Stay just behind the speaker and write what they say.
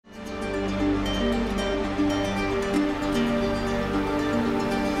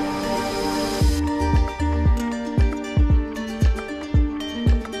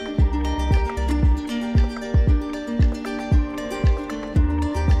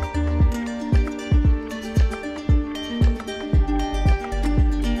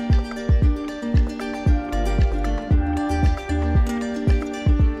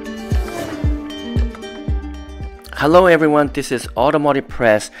Hello everyone, this is Automotive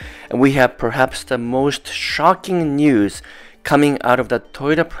Press, and we have perhaps the most shocking news coming out of the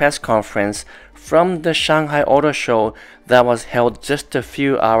Toyota press conference from the Shanghai Auto Show that was held just a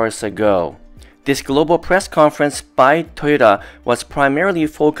few hours ago. This global press conference by Toyota was primarily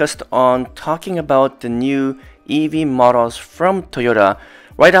focused on talking about the new EV models from Toyota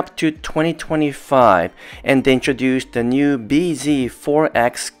right up to 2025, and they introduced the new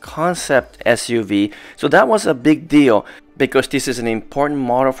BZ4X concept SUV. So that was a big deal because this is an important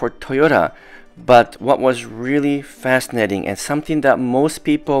model for Toyota. But what was really fascinating and something that most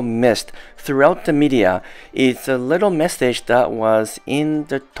people missed throughout the media is a little message that was in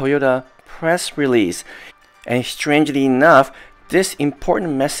the Toyota press release. And strangely enough, this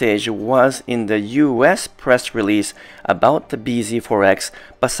important message was in the US press release about the BZ4X,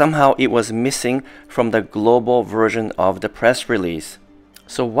 but somehow it was missing from the global version of the press release.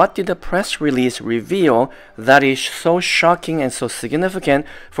 So what did the press release reveal that is so shocking and so significant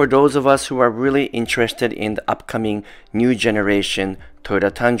for those of us who are really interested in the upcoming new generation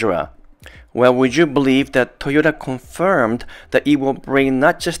Toyota Tundra? Well, would you believe that Toyota confirmed that it will bring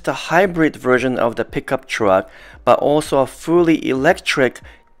not just a hybrid version of the pickup truck, but also a fully electric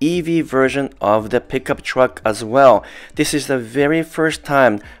EV version of the pickup truck as well. This is the very first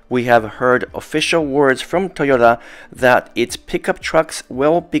time we have heard official words from Toyota that its pickup trucks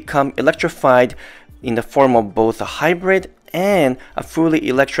will become electrified in the form of both a hybrid and a fully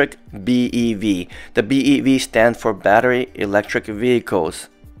electric BEV. The BEV stands for battery electric vehicles.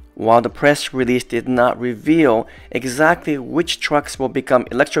 While the press release did not reveal exactly which trucks will become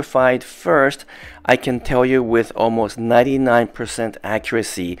electrified first, I can tell you with almost 99%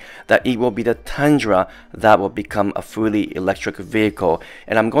 accuracy that it will be the Tundra that will become a fully electric vehicle.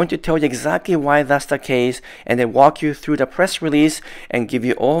 And I'm going to tell you exactly why that's the case, and then walk you through the press release and give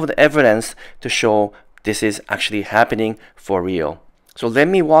you all of the evidence to show this is actually happening for real. So let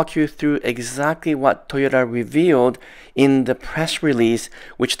me walk you through exactly what Toyota revealed in the press release,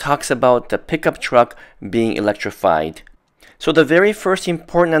 which talks about the pickup truck being electrified. So the very first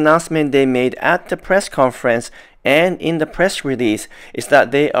important announcement they made at the press conference and in the press release is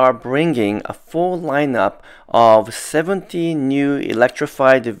that they are bringing a full lineup of 70 new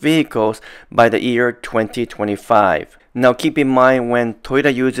electrified vehicles by the year 2025. Now keep in mind, when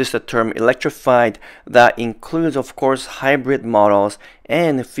Toyota uses the term electrified, that includes of course hybrid models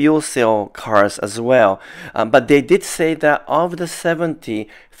and fuel cell cars as well. But they did say that of the 70,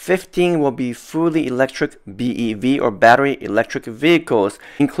 15 will be fully electric BEV or battery electric vehicles,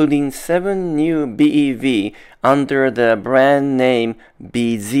 including 7 new BEV under the brand name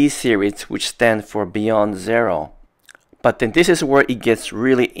BZ series, which stands for Beyond Zero. But then this is where it gets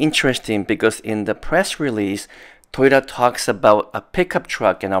really interesting, because in the press release, Toyota talks about a pickup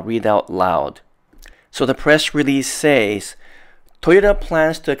truck, and I'll read out loud. So the press release says, Toyota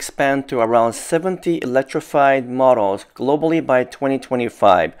plans to expand to around 70 electrified models globally by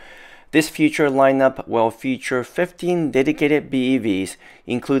 2025. This future lineup will feature 15 dedicated BEVs,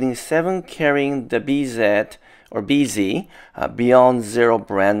 including 7 carrying the BZ or BZ Beyond Zero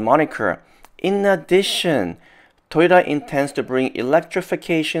brand moniker. In addition, Toyota intends to bring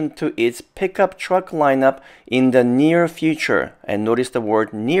electrification to its pickup truck lineup in the near future, and notice the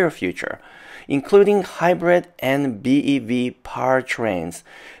word near future, including hybrid and BEV powertrains.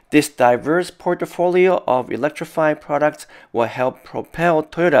 This diverse portfolio of electrified products will help propel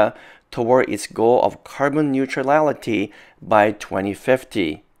Toyota toward its goal of carbon neutrality by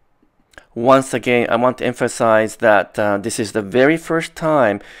 2050. Once again, I want to emphasize that this is the very first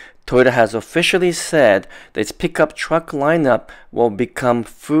time Toyota has officially said that its pickup truck lineup will become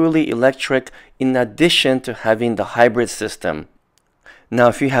fully electric in addition to having the hybrid system. Now,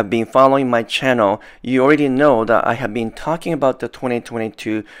 if you have been following my channel, you already know that I have been talking about the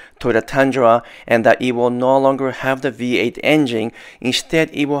 2022 Toyota Tundra, and that it will no longer have the V8 engine.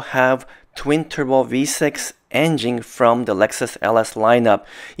 Instead, it will have twin-turbo V6 engine from the Lexus LS lineup.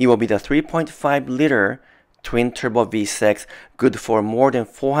 It will be the 3.5-liter twin-turbo V6, good for more than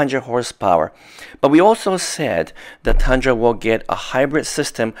 400 horsepower. But we also said the Tundra will get a hybrid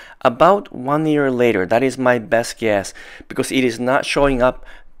system about 1 year later. That is my best guess, because it is not showing up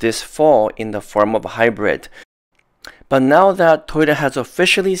this fall in the form of a hybrid. But now that Toyota has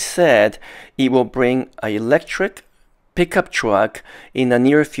officially said it will bring an electric pickup truck in the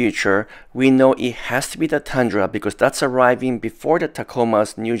near future, we know it has to be the Tundra, because that's arriving before the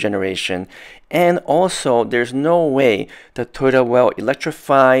Tacoma's new generation. And also, there's no way that Toyota will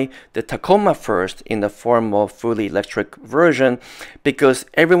electrify the Tacoma first in the form of fully electric version, because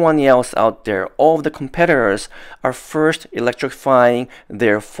everyone else out there, all of the competitors, are first electrifying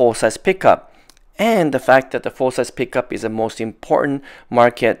their full-size pickup. and the fact that the full-size pickup is the most important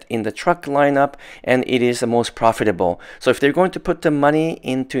market in the truck lineup, and it is the most profitable. So if they're going to put the money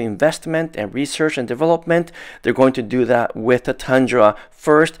into investment and research and development, they're going to do that with the Tundra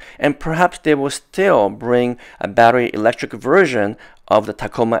first, and perhaps they will still bring a battery electric version of the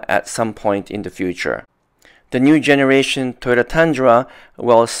Tacoma at some point in the future. The new generation Toyota Tundra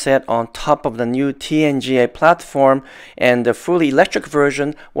will sit on top of the new TNGA platform, and the fully electric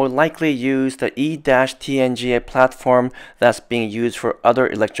version will likely use the E-TNGA platform that's being used for other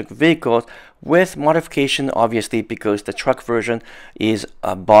electric vehicles, with modification obviously because the truck version is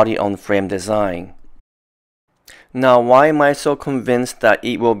a body-on-frame design. Now, why am I so convinced that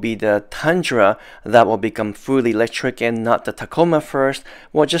it will be the Tundra that will become fully electric and not the Tacoma first?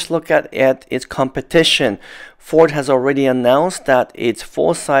 Well, just look at its competition. Ford has already announced that its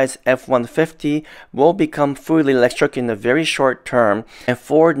full-size F-150 will become fully electric in the very short term, and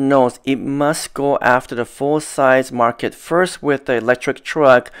Ford knows it must go after the full-size market first with the electric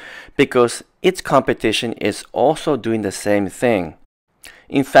truck because its competition is also doing the same thing.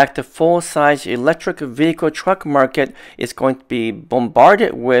 In fact, the full-size electric vehicle truck market is going to be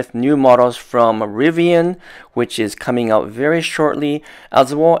bombarded with new models from Rivian, which is coming out very shortly,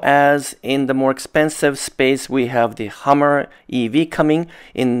 as well as in the more expensive space we have the Hummer EV coming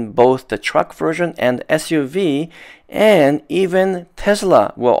in both the truck version and SUV, and even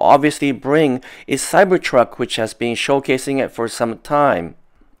Tesla will obviously bring its Cybertruck, which has been showcasing it for some time.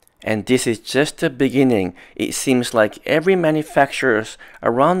 And this is just the beginning. It seems like every manufacturer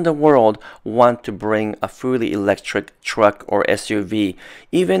around the world want to bring a fully electric truck or SUV.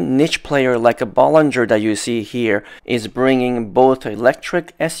 Even niche player like a Bollinger that you see here is bringing both an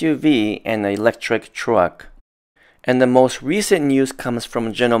electric SUV and an electric truck. And the most recent news comes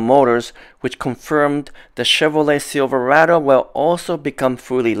from General Motors, which confirmed the Chevrolet Silverado will also become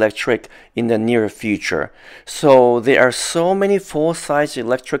fully electric in the near future. So there are so many full-size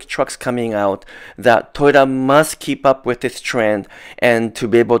electric trucks coming out that Toyota must keep up with this trend, and to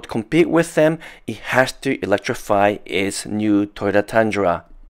be able to compete with them, it has to electrify its new Toyota Tundra.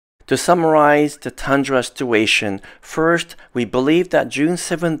 To summarize the Tundra situation, first, we believe that June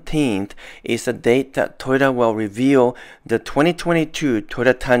 17th is the date that Toyota will reveal the 2022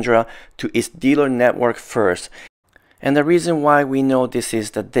 Toyota Tundra to its dealer network first. And the reason why we know this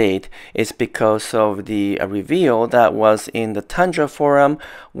is the date is because of the reveal that was in the Tundra forum,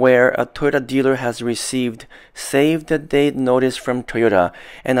 where a Toyota dealer has received save the date notice from Toyota.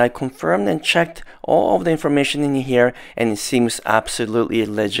 And I confirmed and checked all of the information in here, and it seems absolutely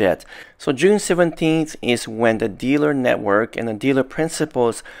legit. So June 17th is when the dealer network and the dealer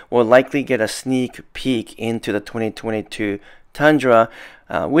principals will likely get a sneak peek into the 2022 Tundra,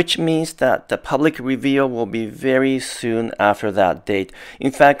 which means that the public reveal will be very soon after that date.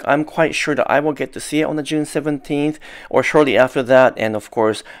 In fact, I'm quite sure that I will get to see it on the June 17th or shortly after that, and of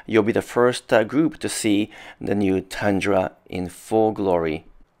course, you'll be the first group to see the new Tundra in full glory.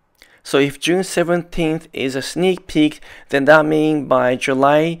 So if June 17th is a sneak peek, then that means by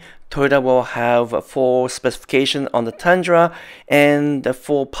July, Toyota will have a full specification on the Tundra, and the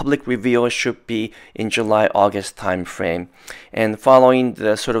full public reveal should be in July-August timeframe. And following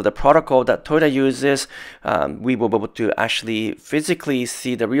the sort of the protocol that Toyota uses, we will be able to actually physically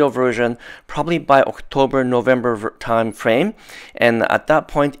see the real version probably by October-November timeframe. And at that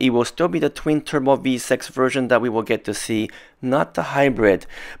point, it will still be the twin-turbo V6 version that we will get to see, not the hybrid.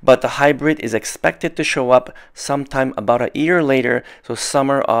 But the hybrid is expected to show up sometime about a year later, so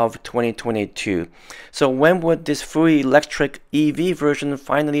summer of 2022. So when would this fully electric EV version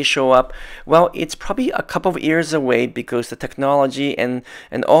finally show up? Well, it's probably a couple of years away because the technology and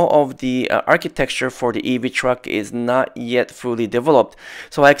all of the architecture for the EV truck is not yet fully developed.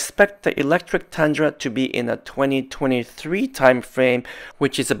 So I expect the electric Tundra to be in a 2023 time frame,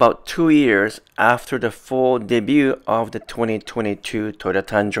 which is about 2 years after the full debut of the 2022 Toyota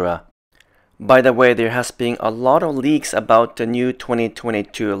Tundra. By the way, there has been a lot of leaks about the new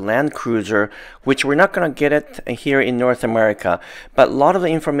 2022 Land Cruiser, which we're not going to get it here in North America. But a lot of the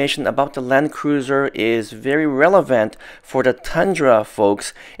information about the Land Cruiser is very relevant for the Tundra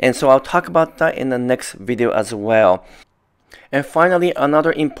folks, and so I'll talk about that in the next video as well. And finally,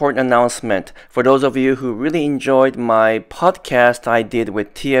 another important announcement. For those of you who really enjoyed my podcast I did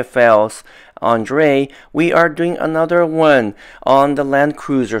with TFL's Andre, we are doing another one on the Land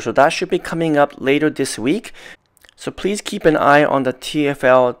Cruiser. So that should be coming up later this week. So please keep an eye on the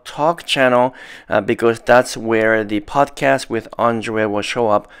TFL Talk channel because that's where the podcast with Andre will show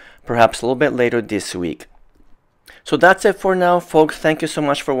up perhaps a little bit later this week. So that's it for now, folks. Thank you so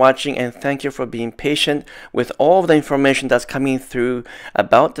much for watching, and thank you for being patient with all of the information that's coming through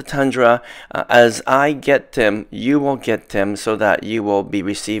about the Tundra. As I get them, you will get them, so that you will be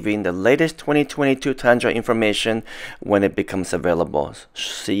receiving the latest 2022 Tundra information when it becomes available.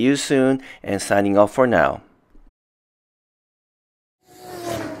 See you soon, and signing off for now.